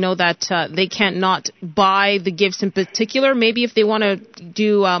course, we know that they can't not buy the gifts in particular. Maybe if they want to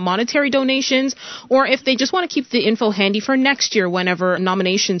do monetary donations, or if they just want to keep the info handy for next year whenever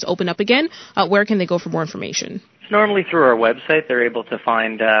nominations open up again, where can they go for more information? Normally through our website, they're able to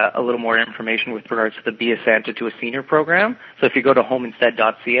find a little more information with regards to the Be a Santa to a Senior program. So if you go to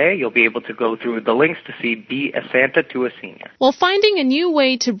homeinstead.ca, you'll be able to go through the links to see Be a Santa to a Senior. Well, finding a new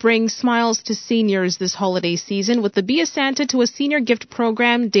way to bring smiles to seniors this holiday season with the Be a Santa to a Senior gift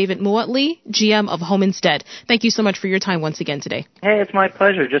program, David Moatley, GM of Home Instead. Thank you so much for your time once again today. Hey, it's my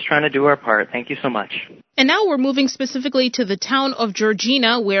pleasure. Just trying to do our part. Thank you so much. And now we're moving specifically to the town of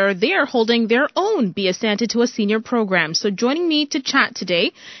Georgina, where they are holding their own Be a Santa to a Senior program. So joining me to chat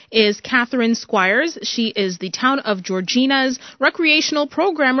today is Catherine Squires. She is the town of Georgina's recreational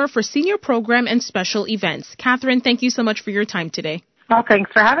programmer for senior program and special events. Catherine, thank you so much for your time today. Well,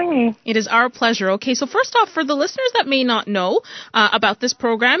 thanks for having me. It is our pleasure. Okay, so first off, for the listeners that may not know about this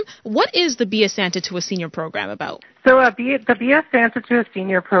program, what is the Be a Santa to a Senior program about? So the Be a Santa to a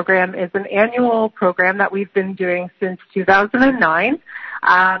Senior program is an annual program that we've been doing since 2009.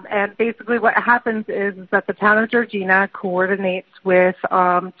 And basically what happens is that the town of Georgina coordinates with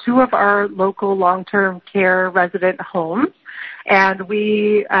two of our local long-term care resident homes, and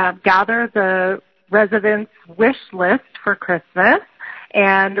we gather the residents' wish list for Christmas.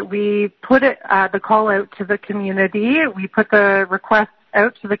 And we put the call out to the community. We put the request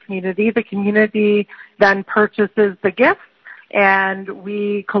out to the community. The community then purchases the gifts, and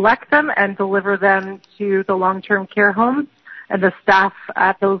we collect them and deliver them to the long-term care homes, and the staff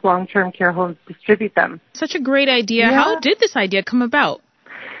at those long-term care homes distribute them. Such a great idea. Yeah. How did this idea come about?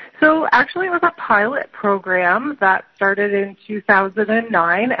 So actually it was a pilot program that started in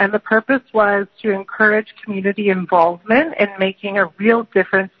 2009, and the purpose was to encourage community involvement in making a real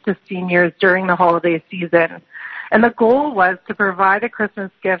difference to seniors during the holiday season. And the goal was to provide a Christmas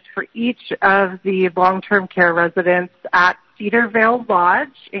gift for each of the long-term care residents at Cedar Vale Lodge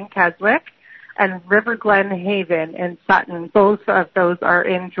in Keswick and River Glen Haven in Sutton. Both of those are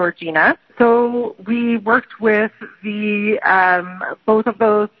in Georgina. So we worked with the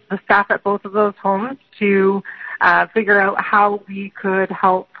staff at both of those homes to figure out how we could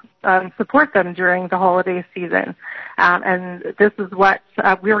help support them during the holiday season. And this is what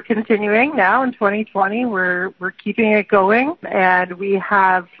we're continuing now in 2020. We're keeping it going, and we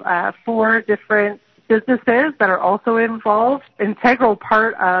have 4 different businesses that are also involved, integral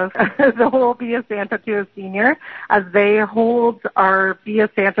part of the whole Be a Santa to a Senior, as they hold our Be a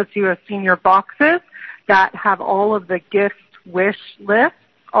Santa to a Senior boxes that have all of the gift wish lists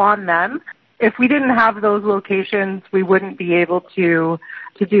on them. If we didn't have those locations, we wouldn't be able to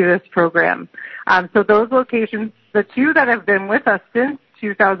do this program. So those locations, the 2 that have been with us since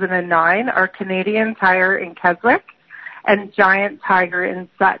 2009 are Canadian Tire in Keswick and Giant Tiger in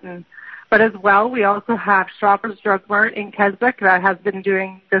Sutton. But as well, we also have Shoppers Drug Mart in Keswick that has been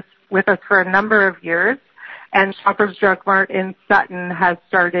doing this with us for a number of years. And Shoppers Drug Mart in Sutton has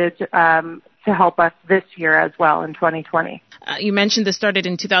started to help us this year as well in 2020. You mentioned this started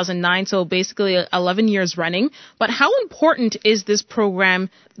in 2009, so basically 11 years running. But how important is this program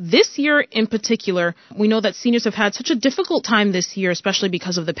this year in particular? We know that seniors have had such a difficult time this year, especially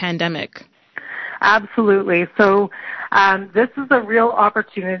because of the pandemic. Absolutely. So this is a real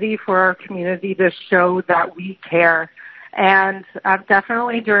opportunity for our community to show that we care. And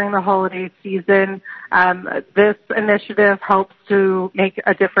definitely during the holiday season, this initiative helps to make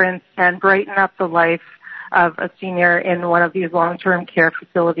a difference and brighten up the life of a senior in one of these long-term care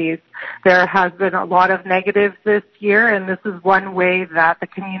facilities. There has been a lot of negatives this year, and this is one way that the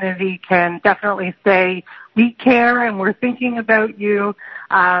community can definitely say, we care and we're thinking about you,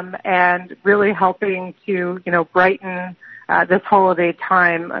 and really helping to, brighten this holiday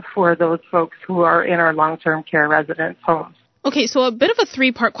time for those folks who are in our long-term care residence homes. Okay, so a bit of a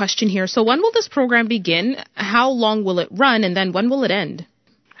 3-part question here. So when will this program begin? How long will it run? And then when will it end?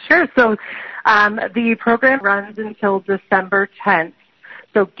 Sure. So the program runs until December 10th.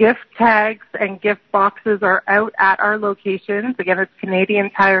 So gift tags and gift boxes are out at our locations. Again, it's Canadian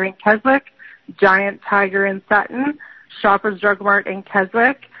Tire in Keswick, Giant Tiger in Sutton, Shoppers Drug Mart in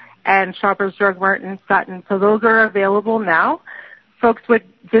Keswick, and Shoppers Drug Mart in Sutton. So those are available now. Folks would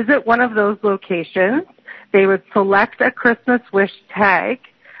visit one of those locations. They would select a Christmas wish tag.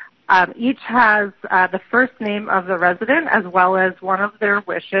 Each has the first name of the resident as well as one of their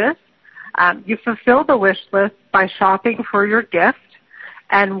wishes. You fulfill the wish list by shopping for your gift.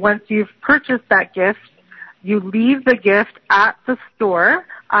 And once you've purchased that gift, you leave the gift at the store,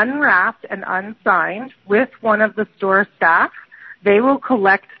 unwrapped and unsigned, with one of the store staff. They will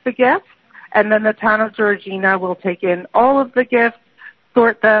collect the gifts, and then the town of Georgina will take in all of the gifts,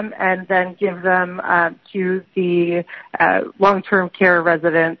 sort them, and then give them to the long-term care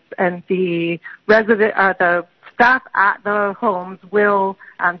residents. And the staff at the homes will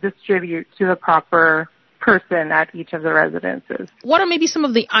distribute to the proper person at each of the residences. What are maybe some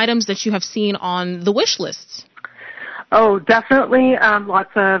of the items that you have seen on the wish lists? Oh, definitely lots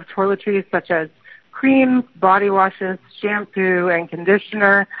of toiletries such as creams, body washes, shampoo and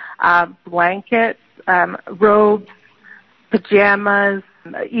conditioner, blankets, robes, pajamas,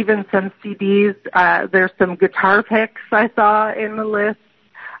 even some CDs. There's some guitar picks I saw in the list.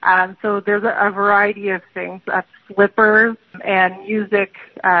 So there's a variety of things, slippers and music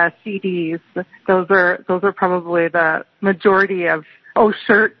CDs. Those are probably the majority of,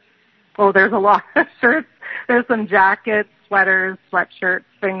 shirts. Oh, there's a lot of shirts. There's some jackets, sweaters, sweatshirts,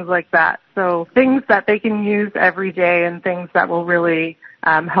 things like that. So things that they can use every day and things that will really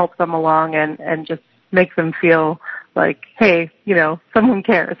help them along and just make them feel like, hey, someone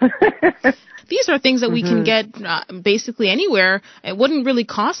cares. These are things that we can get basically anywhere. It wouldn't really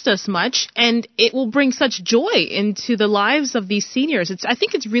cost us much, and it will bring such joy into the lives of these seniors. I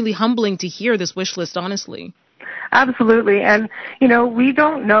think it's really humbling to hear this wish list, honestly. Absolutely. And, we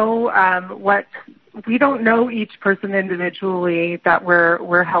don't know we don't know each person individually that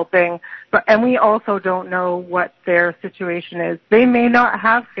we're helping, and we also don't know what their situation is. They may not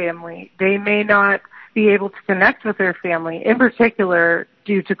have family. They may not be able to connect with their family, in particular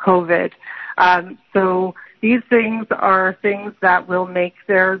due to COVID. So these things are things that will make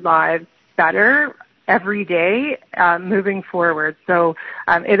their lives better every day moving forward. So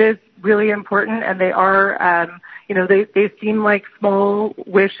it is really important, and they are, they seem like small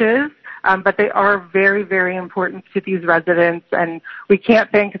wishes, but they are very, very important to these residents, and we can't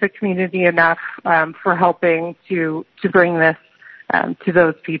thank the community enough for helping to bring this to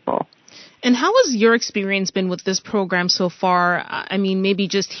those people. And how has your experience been with this program so far? I mean, maybe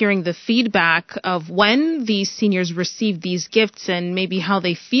just hearing the feedback of when these seniors receive these gifts and maybe how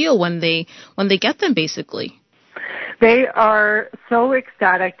they feel when they get them, basically. They are so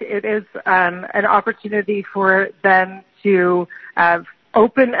ecstatic. It is an opportunity for them to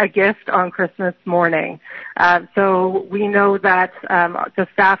open a gift on Christmas morning. So we know that the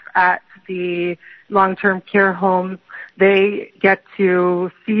staff at the long-term care homes, they get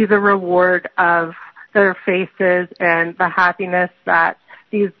to see the reward of their faces and the happiness that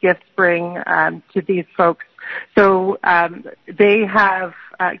these gifts bring to these folks. So they have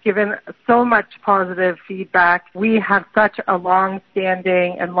given so much positive feedback. We have such a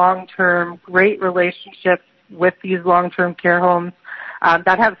long-standing and long-term great relationship with these long-term care homes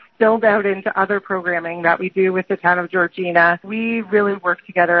that have spilled out into other programming that we do with the town of Georgina. We really work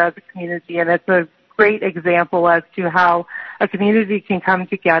together as a community, and it's a great example as to how a community can come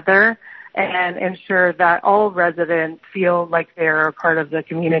together and ensure that all residents feel like they're a part of the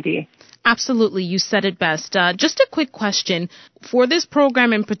community. Absolutely. You said it best. Just a quick question. For this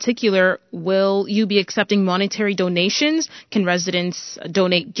program in particular, will you be accepting monetary donations? Can residents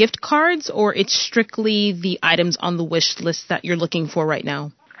donate gift cards, or it's strictly the items on the wish list that you're looking for right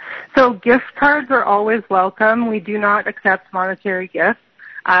now? So gift cards are always welcome. We do not accept monetary gifts.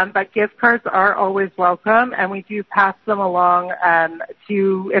 But gift cards are always welcome, and we do pass them along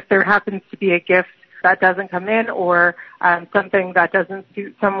to, if there happens to be a gift that doesn't come in or something that doesn't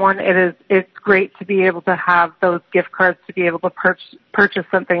suit someone, it's great to be able to have those gift cards to be able to purchase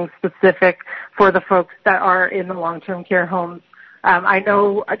something specific for the folks that are in the long-term care homes. I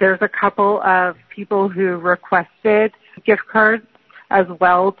know there's a couple of people who requested gift cards as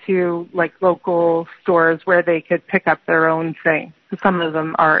well to like local stores where they could pick up their own thing. Some of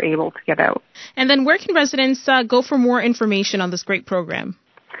them are able to get out. And then where can residents go for more information on this great program?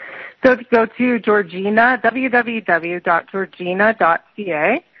 So if you go to Georgina,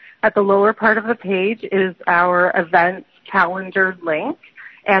 www.georgina.ca, at the lower part of the page is our events calendar link.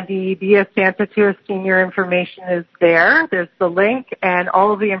 And the Be a Santa to a Senior information is there. There's the link, and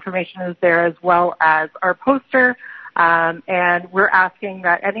all of the information is there, as well as our poster. And we're asking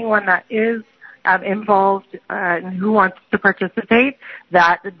that anyone that is involved and who wants to participate,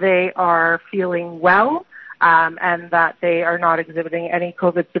 that they are feeling well, and that they are not exhibiting any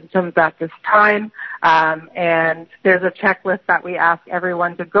COVID symptoms at this time. And there's a checklist that we ask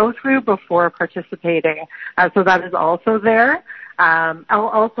everyone to go through before participating. So that is also there. I'll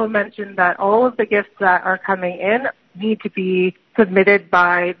also mention that all of the gifts that are coming in need to be submitted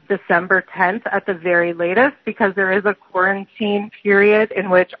by December 10th at the very latest, because there is a quarantine period in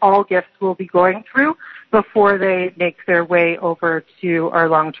which all gifts will be going through before they make their way over to our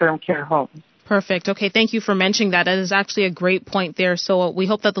long-term care homes. Perfect. Okay, thank you for mentioning that. That is actually a great point there. So we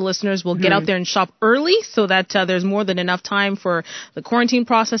hope that the listeners will get out there and shop early so that there's more than enough time for the quarantine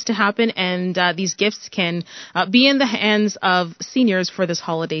process to happen, and these gifts can be in the hands of seniors for this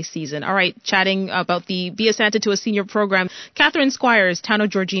holiday season. All right, chatting about the Be a Santa to a Senior program, Catherine Squires, Town of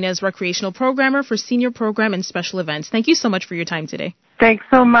Georgina's recreational programmer for senior program and special events. Thank you so much for your time today. Thanks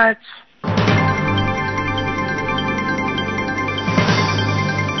so much.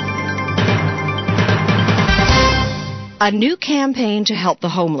 A new campaign to help the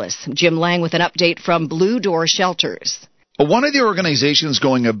homeless. Jim Lang with an update from Blue Door Shelters. One of the organizations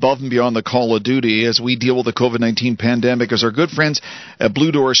going above and beyond the call of duty as we deal with the COVID-19 pandemic is our good friends at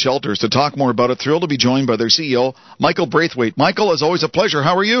Blue Door Shelters. To talk more about it, thrilled to be joined by their CEO, Michael Braithwaite. Michael, as always, a pleasure.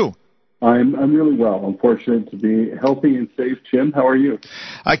 How are you? I'm really well. I'm fortunate to be healthy and safe. Jim, how are you?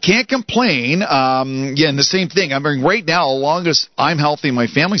 I can't complain. And the same thing. I mean, right now, as long as I'm healthy, my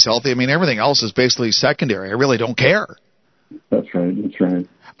family's healthy, I mean, everything else is basically secondary. I really don't care. That's right. That's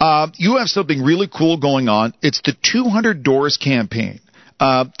right. You have something really cool going on. It's the 200 Doors campaign.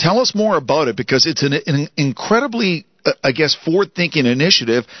 Tell us more about it, because it's an incredibly, forward-thinking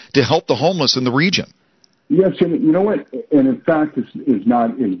initiative to help the homeless in the region. Yes, and you know what? And in fact,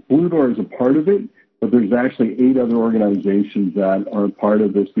 Blue Door is a part of it, but there's actually 8 other organizations that are a part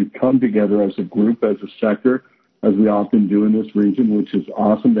of this. We've come together as a group, as a sector, as we often do in this region, which is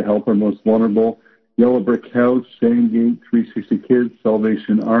awesome, to help our most vulnerable. Yellow Brick House, Sandgate, 360 Kids,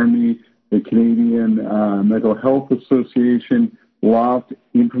 Salvation Army, the Canadian Mental Health Association, Loft,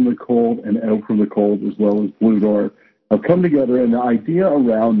 In From the Cold, and Out From the Cold, as well as Blue Door, have come together. And the idea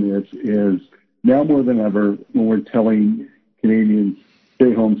around this is, now more than ever, when we're telling Canadians,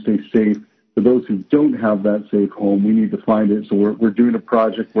 stay home, stay safe, for those who don't have that safe home, we need to find it. So we're doing a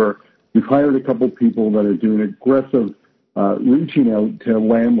project where we've hired a couple people that are doing aggressive reaching out to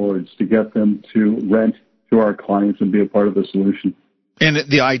landlords to get them to rent to our clients and be a part of the solution. And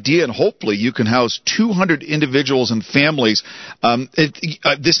the idea, and hopefully you can house 200 individuals and families.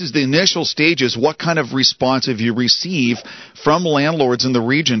 This is the initial stages. What kind of response have you received from landlords in the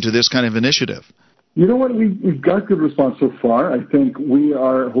region to this kind of initiative? You know what? We've got good response so far. I think we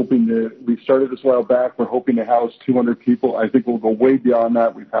are hoping we started this a while back. We're hoping to house 200 people. I think we'll go way beyond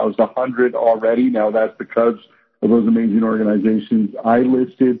that. We've housed 100 already. Now that's because of those amazing organizations I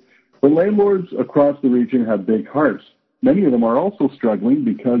listed. But landlords across the region have big hearts. Many of them are also struggling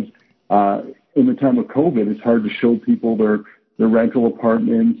because in the time of COVID, it's hard to show people their rental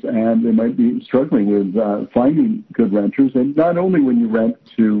apartments, and they might be struggling with finding good renters. And not only when you rent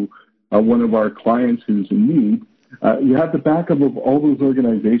to one of our clients who's in need, you have the backup of all those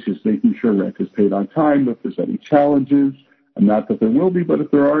organizations making sure rent is paid on time, if there's any challenges. Not that there will be, but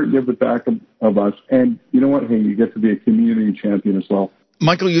if there are, you have the backup of us. And you know what? Hey, you get to be a community champion as well.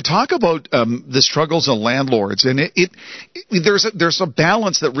 Michael, you talk about the struggles of landlords, and there's a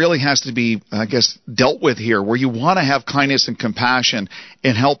balance that really has to be, dealt with here, where you want to have kindness and compassion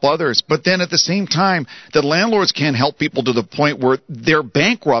and help others, but then at the same time, that landlords can't help people to the point where they're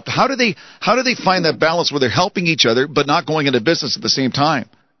bankrupt. How do they find that balance where they're helping each other but not going into business at the same time?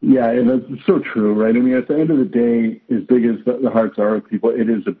 Yeah, and it's so true, right? I mean, at the end of the day, as big as the hearts are of people, it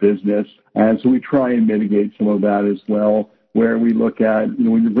is a business. And so we try and mitigate some of that as well, where we look at,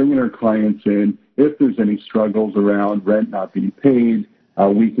 when you're bringing our clients in, if there's any struggles around rent not being paid,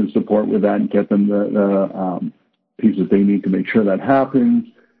 we can support with that and get them the pieces they need to make sure that happens.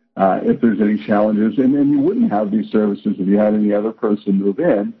 If there's any challenges, and then you wouldn't have these services if you had any other person move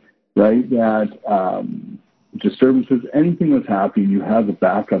in, right? That disturbances, anything that's happening, you have the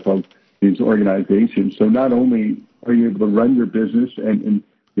backup of these organizations. So not only are you able to run your business and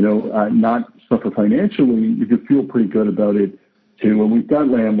not suffer financially, you can feel pretty good about it too. And we've got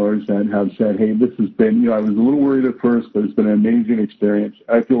landlords that have said, hey, this has been, I was a little worried at first, but it's been an amazing experience.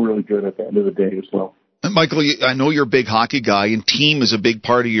 I feel really good at the end of the day as well. And Michael, I know you're a big hockey guy, and team is a big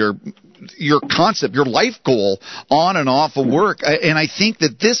part of your concept, your life goal on and off of work. And I think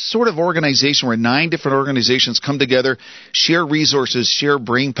that this sort of organization where 9 different organizations come together, share resources, share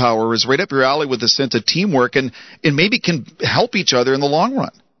brain power is right up your alley with a sense of teamwork and maybe can help each other in the long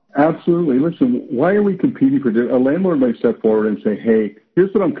run. Absolutely. Listen, why are we competing for a landlord might step forward and say, hey,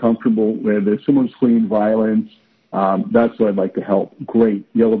 here's what I'm comfortable with. If someone's fleeing violence, that's what I'd like to help. Great.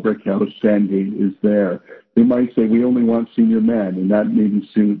 Yellow Brick House, Sandgate is there. They might say, we only want senior men, and that maybe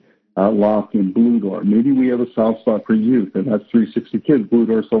suit Loft and Blue Door. Maybe we have a soft spot for youth, and that's 360 Kids, Blue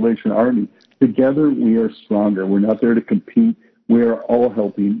Door, Salvation Army. Together, we are stronger. We're not there to compete. we are all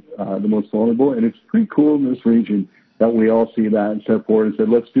helping the most vulnerable. And it's pretty cool in this region that we all see that and step forward and said,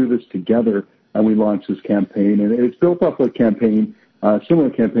 let's do this together. And we launched this campaign. And it's built off a campaign, similar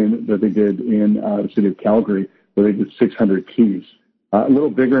campaign that they did in the city of Calgary, where they did 600 keys. A little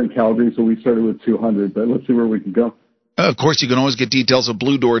bigger in Calgary, so we started with 200, but let's see where we can go. Of course, you can always get details at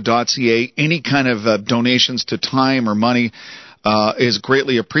bluedoor.ca. Any kind of donations to time or money is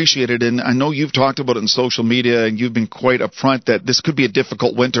greatly appreciated. And I know you've talked about it in social media, and you've been quite upfront that this could be a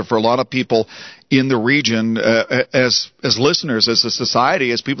difficult winter for a lot of people in the region. As listeners, as a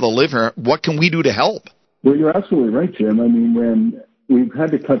society, as people that live here, what can we do to help? Well, you're absolutely right, Jim. I mean, when we've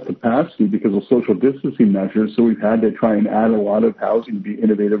had to cut capacity because of social distancing measures, so we've had to try and add a lot of housing to be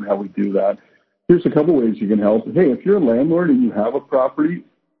innovative in how we do that. Here's a couple ways you can help. Hey, if you're a landlord and you have a property,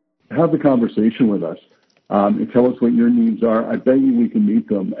 have the conversation with us. And tell us what your needs are. I bet you we can meet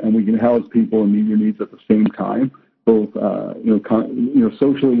them, and we can house people and meet your needs at the same time, both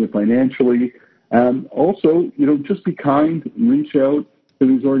socially and financially. And also, just be kind, reach out to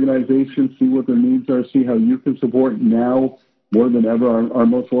these organizations, see what their needs are, see how you can support now more than ever. Our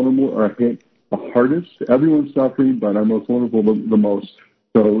most vulnerable are hit the hardest. Everyone's suffering, but our most vulnerable the most.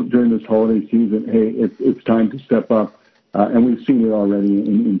 So during this holiday season, hey, it's time to step up. And we've seen it already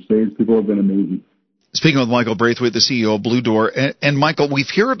in spades. People have been amazing. Speaking with Michael Braithwaite, the CEO of Blue Door. And Michael, we've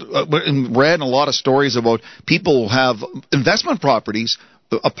heard and read a lot of stories about people who have investment properties,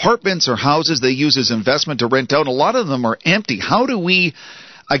 apartments or houses they use as investment to rent out. A lot of them are empty. How do we,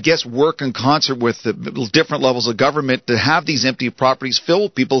 I guess, work in concert with the different levels of government to have these empty properties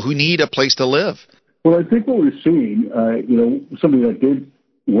filled with people who need a place to live? Well, I think what we're seeing, something that did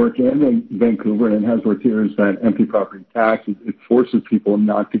work in Vancouver and has worked here is that empty property tax. It forces people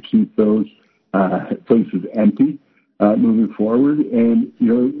not to keep those places empty moving forward. And,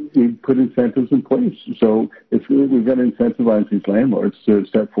 we've put incentives in place. So we've got to incentivize these landlords to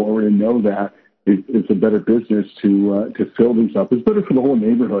step forward and know that it's a better business to fill these up. It's better for the whole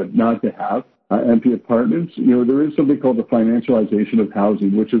neighborhood not to have empty apartments. There is something called the financialization of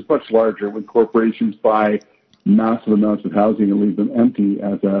housing, which is much larger when corporations buy massive amounts of housing and leave them empty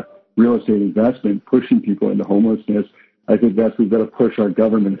as a real estate investment, pushing people into homelessness. I think we've got to push our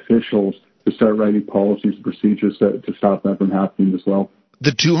government officials to start writing policies and procedures to stop that from happening as well.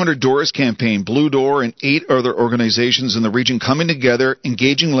 The 200 Doors campaign, Blue Door and 8 other organizations in the region coming together,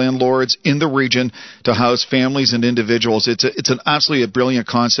 engaging landlords in the region to house families and individuals. It's an absolutely a brilliant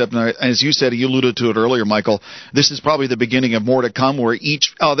concept. And as you said, you alluded to it earlier, Michael, this is probably the beginning of more to come where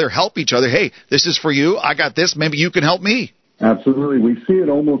each other help each other. Hey, this is for you. I got this. Maybe you can help me. Absolutely. We see it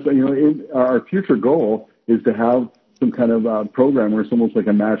almost, our future goal is to have some kind of program where it's almost like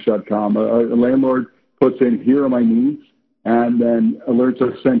a Match.com. A landlord puts in, here are my needs, and then alerts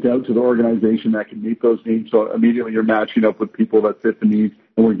are sent out to the organization that can meet those needs. So immediately you're matching up with people that fit the needs,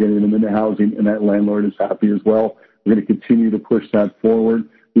 and we're getting them into housing, and that landlord is happy as well. We're going to continue to push that forward.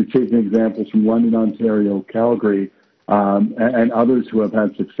 We've taken examples from London, Ontario, Calgary, and others who have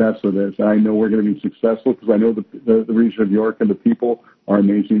had success with this. And I know we're going to be successful because I know the region of York and the people are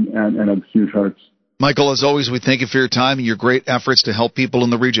amazing and have huge hearts. Michael, as always, we thank you for your time and your great efforts to help people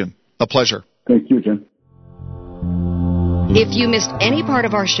in the region. A pleasure. Thank you, Jim. If you missed any part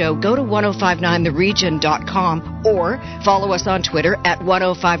of our show, go to 1059theregion.com or follow us on Twitter at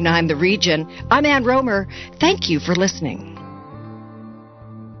 1059theregion. I'm Ann Romer. Thank you for listening.